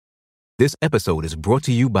This episode is brought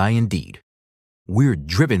to you by Indeed. We're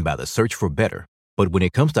driven by the search for better, but when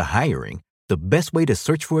it comes to hiring, the best way to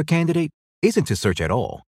search for a candidate isn't to search at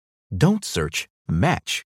all. Don't search,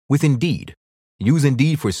 match with Indeed. Use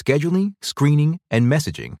Indeed for scheduling, screening, and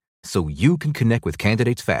messaging so you can connect with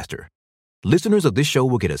candidates faster. Listeners of this show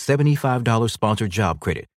will get a $75 sponsored job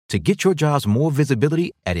credit to get your jobs more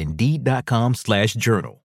visibility at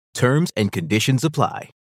Indeed.com/journal. Terms and conditions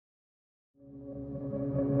apply.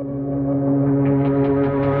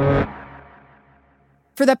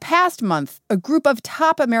 For the past month, a group of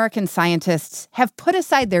top American scientists have put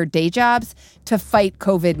aside their day jobs to fight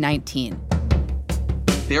COVID-19.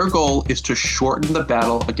 Their goal is to shorten the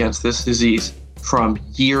battle against this disease from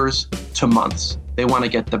years to months. They want to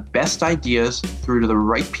get the best ideas through to the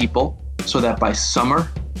right people so that by summer,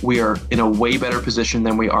 we are in a way better position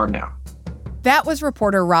than we are now. That was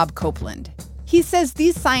reporter Rob Copeland. He says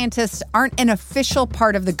these scientists aren't an official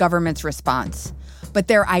part of the government's response, but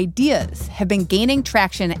their ideas have been gaining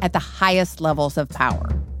traction at the highest levels of power.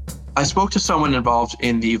 I spoke to someone involved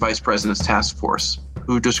in the vice president's task force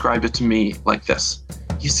who described it to me like this.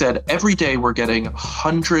 He said, every day we're getting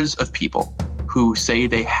hundreds of people who say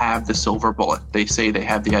they have the silver bullet. They say they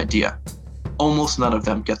have the idea. Almost none of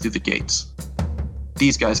them get through the gates.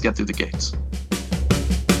 These guys get through the gates.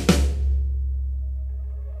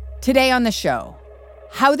 Today on the show,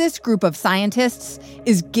 how this group of scientists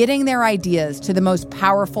is getting their ideas to the most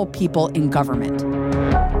powerful people in government.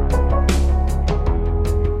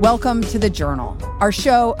 Welcome to The Journal, our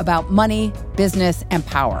show about money, business, and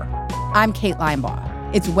power. I'm Kate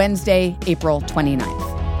Linebaugh. It's Wednesday, April 29th.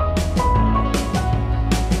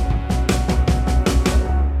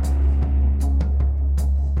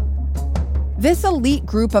 This elite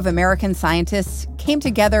group of American scientists came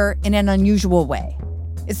together in an unusual way.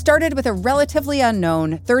 It started with a relatively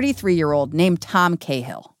unknown 33-year-old named Tom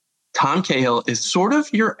Cahill. Tom Cahill is sort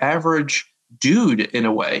of your average dude in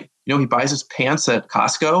a way. You know, he buys his pants at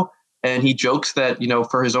Costco and he jokes that, you know,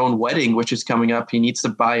 for his own wedding, which is coming up, he needs to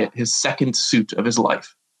buy his second suit of his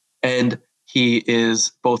life. And he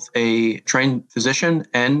is both a trained physician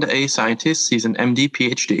and a scientist. He's an MD,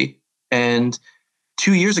 PhD. And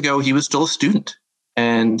 2 years ago, he was still a student.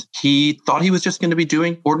 And he thought he was just going to be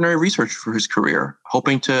doing ordinary research for his career,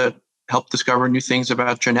 hoping to help discover new things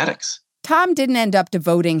about genetics. Tom didn't end up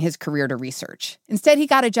devoting his career to research. Instead, he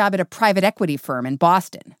got a job at a private equity firm in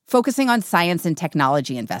Boston, focusing on science and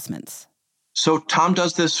technology investments. So Tom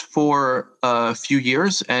does this for a few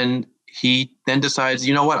years, and he then decides,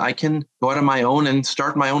 you know what, I can go out on my own and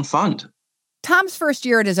start my own fund. Tom's first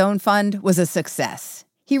year at his own fund was a success.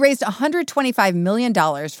 He raised $125 million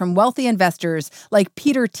from wealthy investors like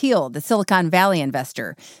Peter Thiel, the Silicon Valley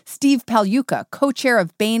investor, Steve Pagliuca, co-chair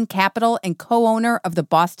of Bain Capital and co-owner of the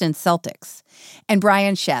Boston Celtics, and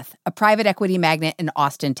Brian Sheth, a private equity magnate in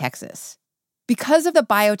Austin, Texas. Because of the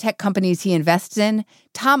biotech companies he invests in,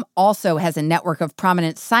 Tom also has a network of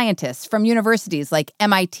prominent scientists from universities like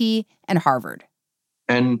MIT and Harvard.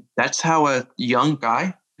 And that's how a young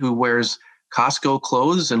guy who wears Costco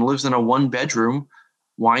clothes and lives in a one-bedroom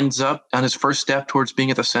winds up on his first step towards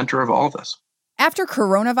being at the center of all of this. After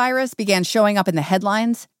coronavirus began showing up in the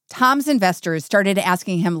headlines, Tom's investors started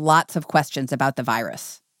asking him lots of questions about the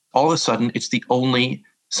virus. All of a sudden, it's the only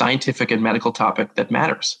scientific and medical topic that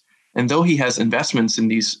matters. And though he has investments in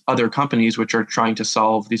these other companies which are trying to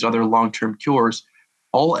solve these other long-term cures,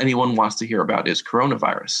 all anyone wants to hear about is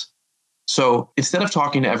coronavirus. So instead of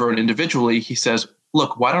talking to everyone individually, he says,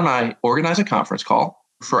 look, why don't I organize a conference call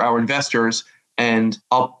for our investors, and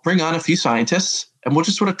I'll bring on a few scientists and we'll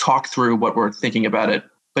just sort of talk through what we're thinking about it,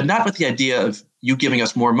 but not with the idea of you giving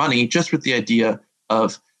us more money, just with the idea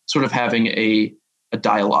of sort of having a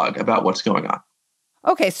dialogue about what's going on.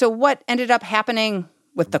 Okay, so what ended up happening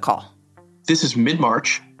with the call? This is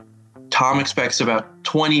mid-March. Tom expects about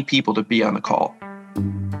 20 people to be on the call.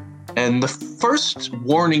 And the first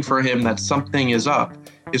warning for him that something is up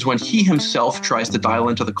is when he himself tries to dial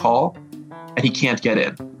into the call and he can't get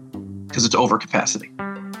in because it's overcapacity.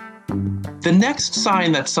 The next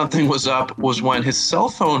sign that something was up was when his cell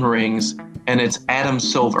phone rings and it's Adam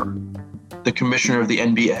Silver, the commissioner of the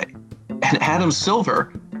NBA. And Adam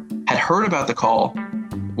Silver had heard about the call,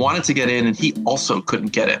 wanted to get in, and he also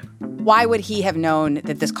couldn't get in. Why would he have known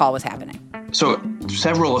that this call was happening? So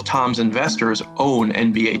several of Tom's investors own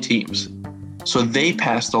NBA teams. So they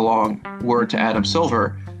passed along word to Adam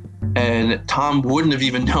Silver, and Tom wouldn't have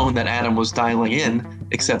even known that Adam was dialing in,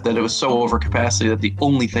 except that it was so over capacity that the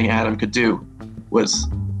only thing Adam could do was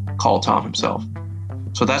call Tom himself.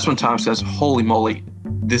 So that's when Tom says, holy moly,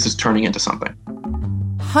 this is turning into something.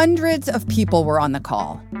 Hundreds of people were on the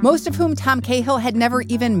call, most of whom Tom Cahill had never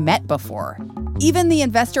even met before. Even the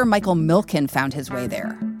investor Michael Milken found his way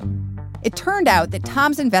there. It turned out that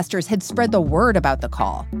Tom's investors had spread the word about the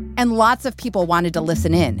call, and lots of people wanted to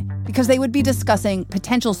listen in because they would be discussing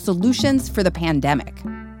potential solutions for the pandemic.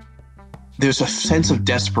 There's a sense of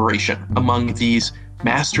desperation among these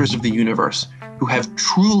masters of the universe who have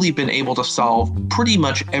truly been able to solve pretty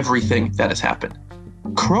much everything that has happened.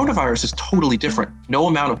 Coronavirus is totally different. No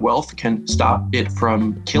amount of wealth can stop it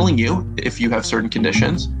from killing you if you have certain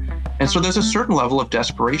conditions. And so there's a certain level of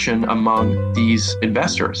desperation among these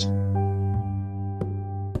investors.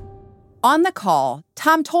 On the call,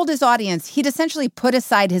 Tom told his audience he'd essentially put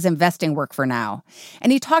aside his investing work for now.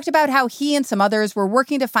 And he talked about how he and some others were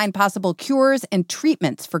working to find possible cures and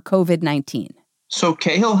treatments for COVID-19. So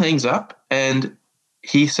Cahill hangs up and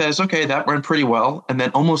he says, okay, that went pretty well. And then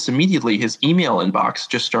almost immediately, his email inbox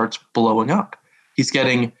just starts blowing up. He's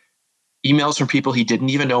getting emails from people he didn't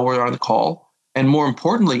even know were on the call. And more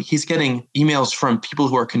importantly, he's getting emails from people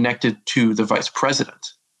who are connected to the vice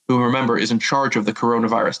president, who, remember, is in charge of the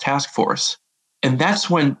coronavirus task force. And that's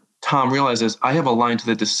when Tom realizes, I have a line to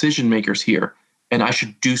the decision makers here, and I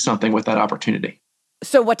should do something with that opportunity.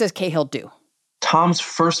 So what does Cahill do? Tom's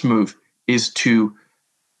first move is to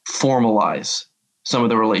formalize some of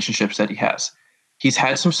the relationships that he has. He's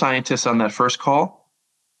had some scientists on that first call.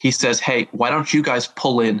 He says, hey, why don't you guys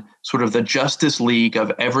pull in sort of the Justice League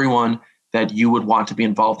of everyone that you would want to be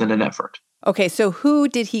involved in an effort? Okay, so who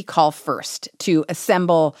did he call first to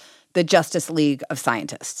assemble the Justice League of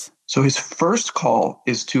Scientists? So his first call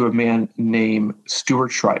is to a man named Stuart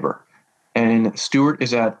Schreiber. And Stuart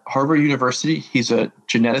is at Harvard University. He's a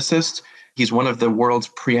geneticist. He's one of the world's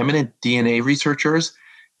preeminent DNA researchers.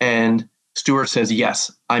 And Stuart says, yes,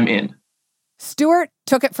 I'm in. Stuart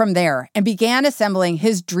took it from there and began assembling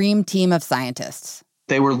his dream team of scientists.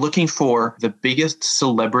 They were looking for the biggest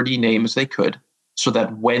celebrity names they could so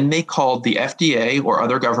that when they called the FDA or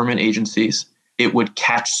other government agencies, it would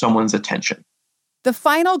catch someone's attention. The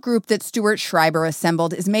final group that Stuart Schreiber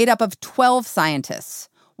assembled is made up of 12 scientists.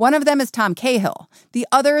 One of them is Tom Cahill. The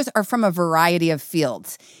others are from a variety of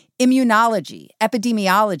fields: immunology,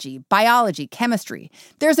 epidemiology, biology, chemistry.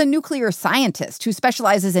 There's a nuclear scientist who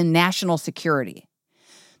specializes in national security.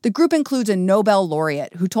 The group includes a Nobel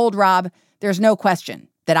laureate who told Rob, there's no question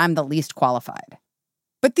that I'm the least qualified.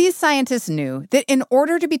 But these scientists knew that in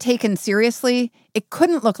order to be taken seriously, it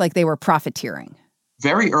couldn't look like they were profiteering.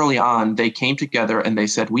 Very early on, they came together and they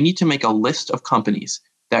said, we need to make a list of companies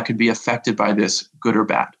that could be affected by this, good or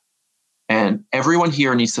bad. And everyone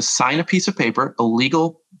here needs to sign a piece of paper, a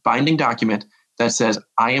legal binding document that says,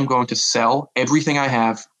 I am going to sell everything I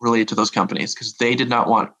have related to those companies, because they did not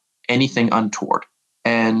want anything untoward.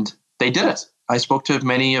 And they did it. I spoke to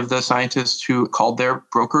many of the scientists who called their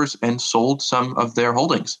brokers and sold some of their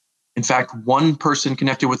holdings. In fact, one person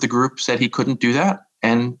connected with the group said he couldn't do that,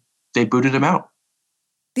 and they booted him out.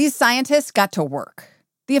 These scientists got to work.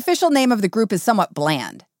 The official name of the group is somewhat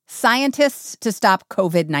bland: Scientists to Stop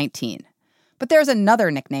COVID-19. But there's another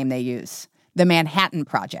nickname they use: the Manhattan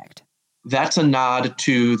Project. That's a nod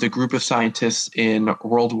to the group of scientists in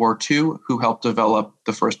World War II who helped develop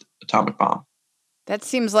the first atomic bomb. That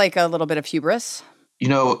seems like a little bit of hubris. You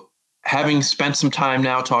know, having spent some time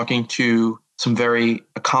now talking to some very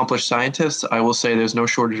accomplished scientists, I will say there's no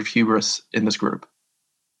shortage of hubris in this group.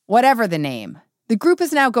 Whatever the name, the group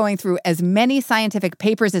is now going through as many scientific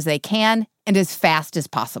papers as they can and as fast as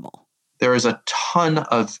possible. There is a ton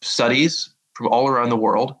of studies from all around the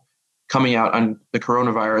world coming out on the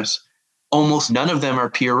coronavirus. Almost none of them are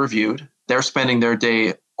peer-reviewed. They're spending their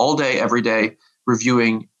day, all day, every day,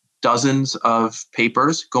 reviewing dozens of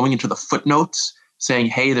papers, going into the footnotes, saying,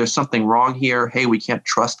 hey, there's something wrong here. Hey, we can't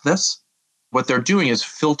trust this. What they're doing is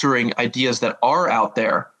filtering ideas that are out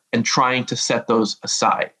there and trying to set those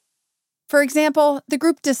aside. For example, the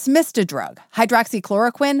group dismissed a drug,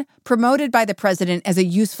 hydroxychloroquine, promoted by the president as a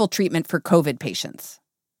useful treatment for COVID patients.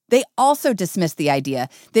 They also dismissed the idea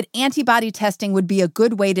that antibody testing would be a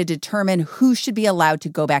good way to determine who should be allowed to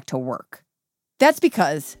go back to work. That's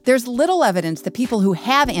because there's little evidence that people who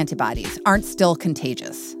have antibodies aren't still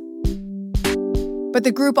contagious. But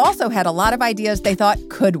the group also had a lot of ideas they thought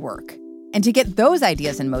could work. And to get those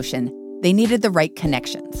ideas in motion, they needed the right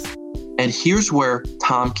connections. And here's where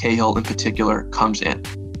Tom Cahill in particular comes in.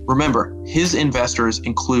 Remember, his investors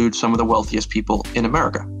include some of the wealthiest people in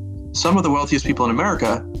America. Some of the wealthiest people in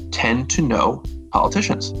America tend to know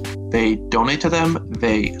politicians. They donate to them,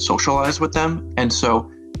 they socialize with them. And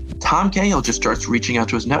so Tom Cahill just starts reaching out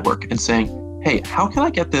to his network and saying, hey, how can I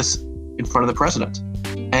get this in front of the president?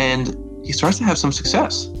 And he starts to have some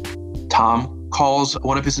success. Tom calls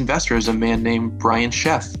one of his investors, a man named Brian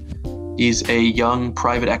Sheth. He's a young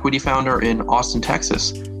private equity founder in Austin,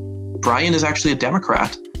 Texas. Brian is actually a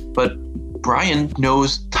Democrat, but Brian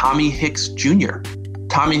knows Tommy Hicks Jr.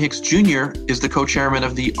 Tommy Hicks Jr. is the co-chairman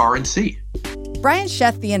of the RNC. Brian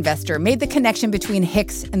Sheth, the investor, made the connection between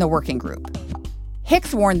Hicks and the working group.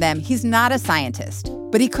 Hicks warned them he's not a scientist,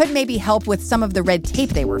 but he could maybe help with some of the red tape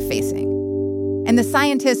they were facing. And the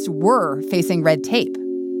scientists were facing red tape.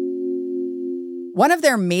 One of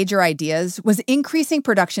their major ideas was increasing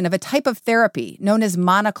production of a type of therapy known as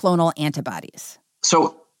monoclonal antibodies.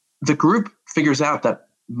 So the group figures out that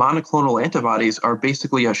monoclonal antibodies are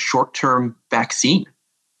basically a short-term vaccine.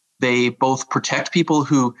 They both protect people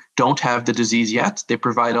who don't have the disease yet. They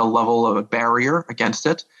provide a level of a barrier against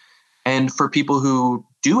it. And for people who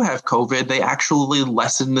do have COVID, they actually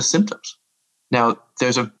lessen the symptoms. Now,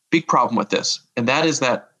 there's a big problem with this, and that is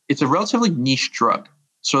that it's a relatively niche drug.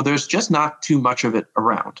 So there's just not too much of it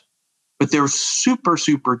around. But they're super,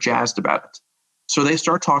 super jazzed about it. So they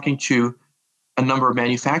start talking to a number of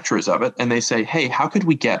manufacturers of it, and they say, hey, how could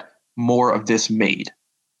we get more of this made?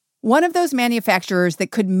 One of those manufacturers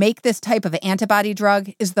that could make this type of antibody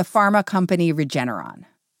drug is the pharma company Regeneron.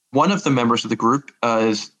 One of the members of the group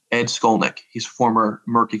is Ed Skolnick. He's a former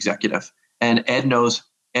Merck executive. And Ed knows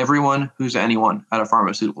everyone who's anyone at a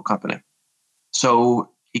pharmaceutical company.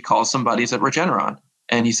 So he calls some buddies at Regeneron,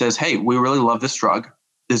 and he says, hey, we really love this drug.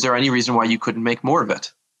 Is there any reason why you couldn't make more of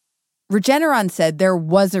it? Regeneron said there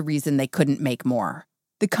was a reason they couldn't make more.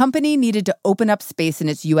 The company needed to open up space in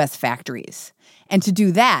its U.S. factories. And to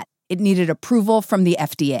do that, it needed approval from the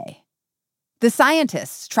FDA. The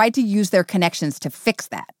scientists tried to use their connections to fix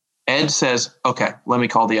that. Ed says, okay, let me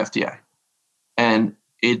call the FDA. And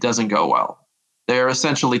it doesn't go well. They're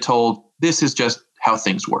essentially told, this is just how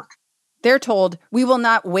things work. They're told, we will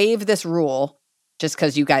not waive this rule just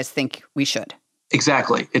because you guys think we should.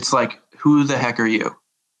 Exactly. It's like, who the heck are you?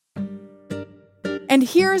 And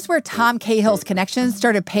here's where Tom Cahill's connections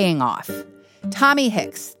started paying off. Tommy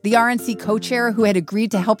Hicks, the RNC co-chair who had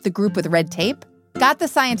agreed to help the group with red tape, got the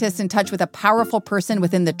scientists in touch with a powerful person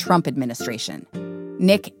within the Trump administration,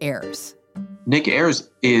 Nick Ayers. Nick Ayers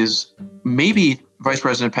is maybe Vice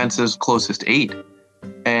President Pence's closest aide,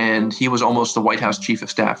 and he was almost the White House chief of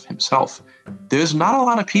staff himself. There's not a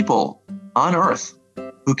lot of people on Earth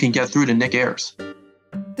who can get through to Nick Ayers.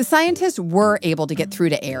 The scientists were able to get through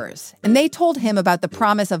to Ayers, and they told him about the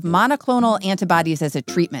promise of monoclonal antibodies as a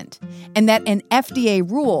treatment, and that an FDA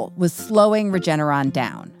rule was slowing Regeneron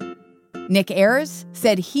down. Nick Ayers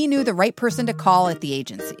said he knew the right person to call at the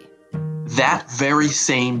agency. That very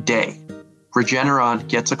same day, Regeneron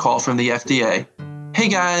gets a call from the FDA. Hey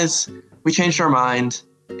guys, we changed our mind.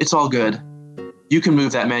 It's all good. You can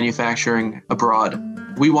move that manufacturing abroad.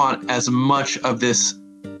 We want as much of this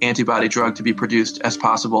antibody drug to be produced as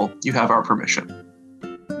possible. You have our permission.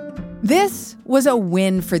 This was a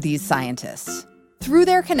win for these scientists. Through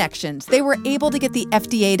their connections, they were able to get the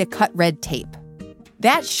FDA to cut red tape.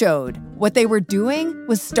 That showed what they were doing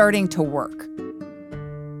was starting to work.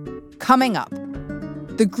 Coming up,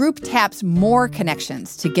 the group taps more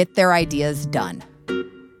connections to get their ideas done.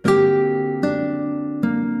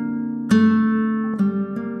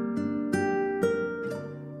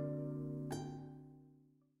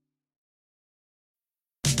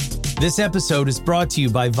 This episode is brought to you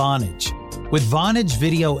by Vonage. With Vonage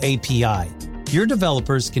Video API, your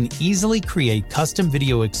developers can easily create custom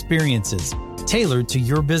video experiences tailored to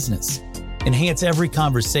your business. Enhance every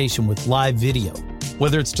conversation with live video,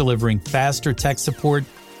 whether it's delivering faster tech support,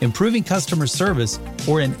 improving customer service,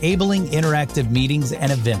 or enabling interactive meetings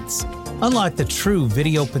and events. Unlock the true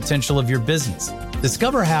video potential of your business.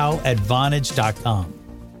 Discover how at Vonage.com.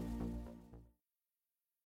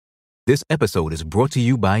 This episode is brought to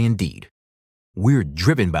you by Indeed. We're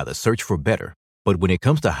driven by the search for better, but when it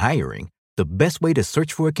comes to hiring, the best way to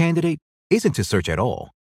search for a candidate isn't to search at all.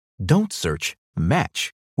 Don't search,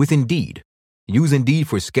 match with Indeed. Use Indeed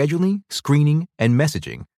for scheduling, screening, and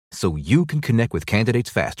messaging so you can connect with candidates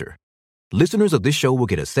faster. Listeners of this show will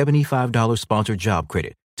get a $75 sponsored job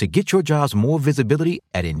credit to get your jobs more visibility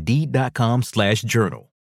at Indeed.com/journal.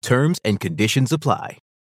 Terms and conditions apply.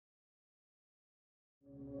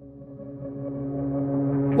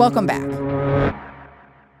 Welcome back.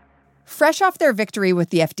 Fresh off their victory with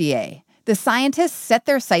the FDA, the scientists set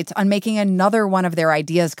their sights on making another one of their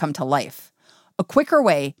ideas come to life, a quicker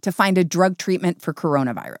way to find a drug treatment for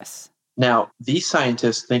coronavirus. Now, these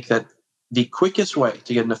scientists think that the quickest way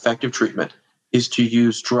to get an effective treatment is to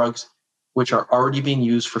use drugs which are already being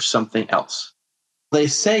used for something else. They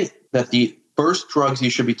say that the first drugs you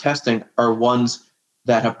should be testing are ones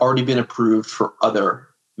that have already been approved for other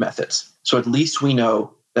methods. So at least we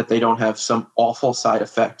know that they don't have some awful side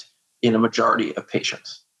effect in a majority of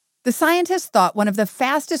patients. The scientists thought one of the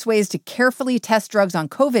fastest ways to carefully test drugs on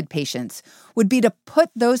COVID patients would be to put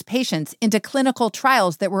those patients into clinical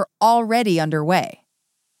trials that were already underway.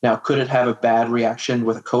 Now, could it have a bad reaction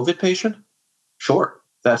with a COVID patient? Sure,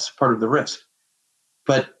 that's part of the risk.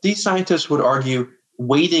 But these scientists would argue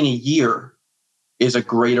waiting a year is a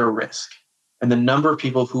greater risk. And the number of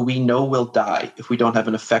people who we know will die if we don't have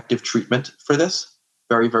an effective treatment for this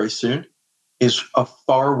very, very soon is a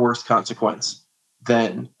far worse consequence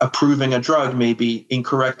than approving a drug maybe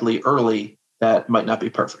incorrectly early that might not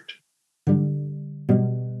be perfect.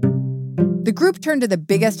 The group turned to the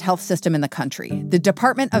biggest health system in the country, the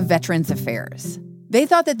Department of Veterans Affairs. They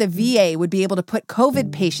thought that the VA would be able to put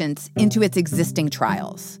COVID patients into its existing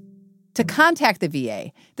trials. To contact the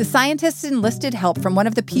VA, the scientists enlisted help from one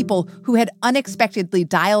of the people who had unexpectedly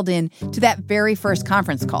dialed in to that very first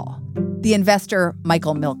conference call, the investor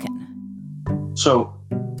Michael Milken. So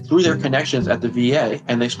through their connections at the VA,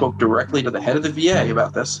 and they spoke directly to the head of the VA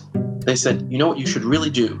about this, they said, you know what you should really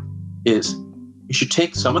do is you should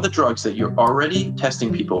take some of the drugs that you're already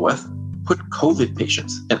testing people with, put COVID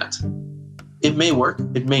patients in it. It may work,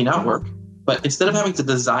 it may not work, but instead of having to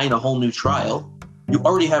design a whole new trial, you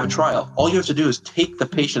already have a trial. All you have to do is take the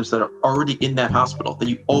patients that are already in that hospital that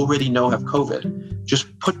you already know have COVID,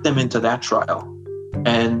 just put them into that trial,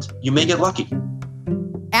 and you may get lucky.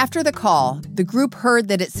 After the call, the group heard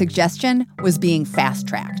that its suggestion was being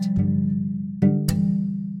fast-tracked.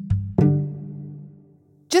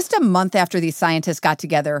 Just a month after these scientists got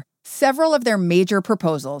together, several of their major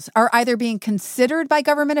proposals are either being considered by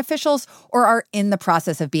government officials or are in the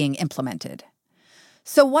process of being implemented.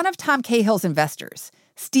 So one of Tom Cahill's investors,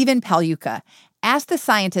 Stephen Pagliuca, asked the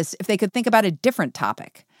scientists if they could think about a different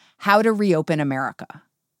topic, how to reopen America.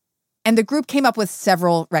 And the group came up with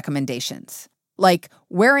several recommendations, like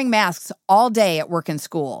wearing masks all day at work and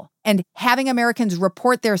school and having Americans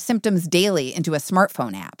report their symptoms daily into a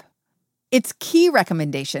smartphone app. Its key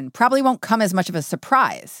recommendation probably won't come as much of a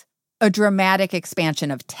surprise, a dramatic expansion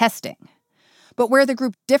of testing. But where the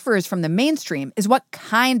group differs from the mainstream is what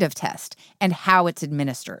kind of test and how it's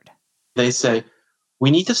administered. They say, we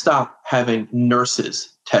need to stop having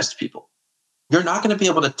nurses test people. You're not going to be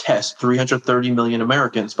able to test 330 million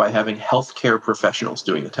Americans by having healthcare professionals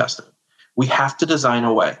doing the testing. We have to design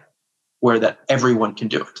a way where that everyone can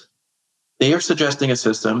do it. They are suggesting a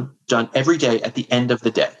system done every day at the end of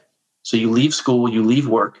the day. So you leave school, you leave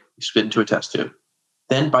work, you spit into a test tube.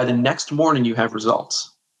 Then by the next morning, you have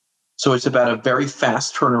results. So it's about a very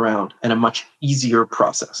fast turnaround and a much easier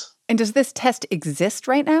process. And does this test exist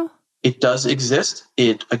right now? It does exist.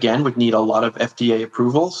 It, again, would need a lot of FDA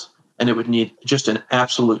approvals, and it would need just an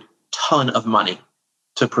absolute ton of money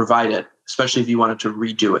to provide it, especially if you wanted to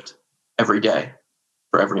redo it every day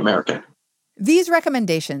for every American. These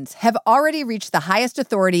recommendations have already reached the highest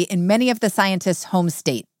authority in many of the scientists' home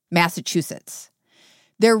state, Massachusetts.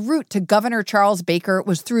 Their route to Governor Charles Baker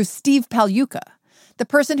was through Steve Pagliuca, the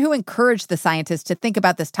person who encouraged the scientists to think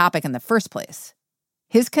about this topic in the first place.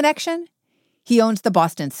 His connection? He owns the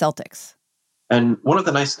Boston Celtics. And one of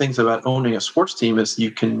the nice things about owning a sports team is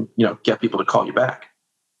you can, get people to call you back.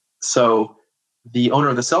 So the owner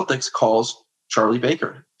of the Celtics calls Charlie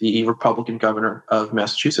Baker, the Republican governor of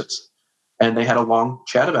Massachusetts. And they had a long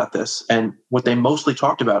chat about this. And what they mostly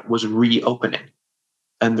talked about was reopening.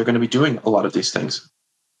 And they're going to be doing a lot of these things.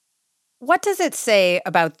 What does it say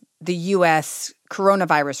about the U.S.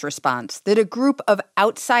 coronavirus response that a group of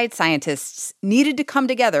outside scientists needed to come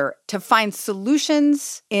together to find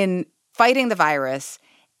solutions in fighting the virus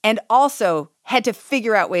and also had to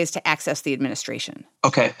figure out ways to access the administration?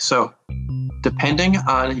 Okay, so depending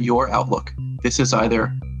on your outlook, this is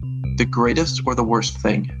either the greatest or the worst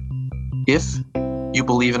thing. If you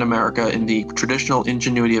believe in America, in the traditional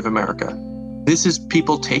ingenuity of America, this is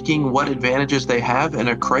people taking what advantages they have in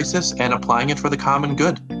a crisis and applying it for the common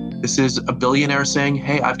good. This is a billionaire saying,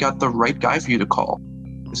 hey, I've got the right guy for you to call.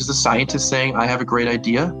 This is a scientist saying, I have a great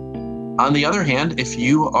idea. On the other hand, if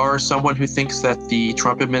you are someone who thinks that the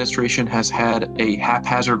Trump administration has had a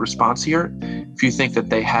haphazard response here, if you think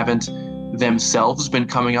that they haven't themselves been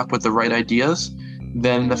coming up with the right ideas,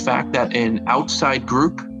 then the fact that an outside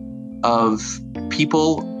group of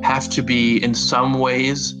people have to be in some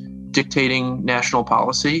ways dictating national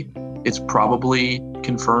policy, it probably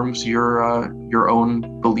confirms your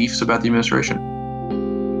own beliefs about the administration.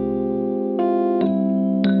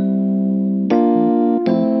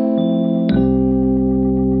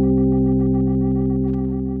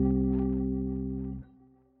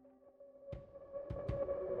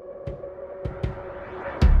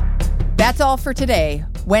 That's all for today,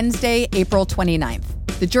 Wednesday, April 29th.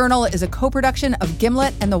 The Journal is a co-production of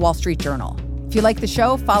Gimlet and The Wall Street Journal. If you like the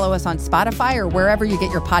show, follow us on Spotify or wherever you get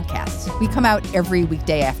your podcasts. We come out every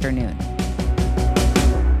weekday afternoon.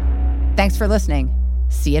 Thanks for listening.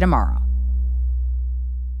 See you tomorrow.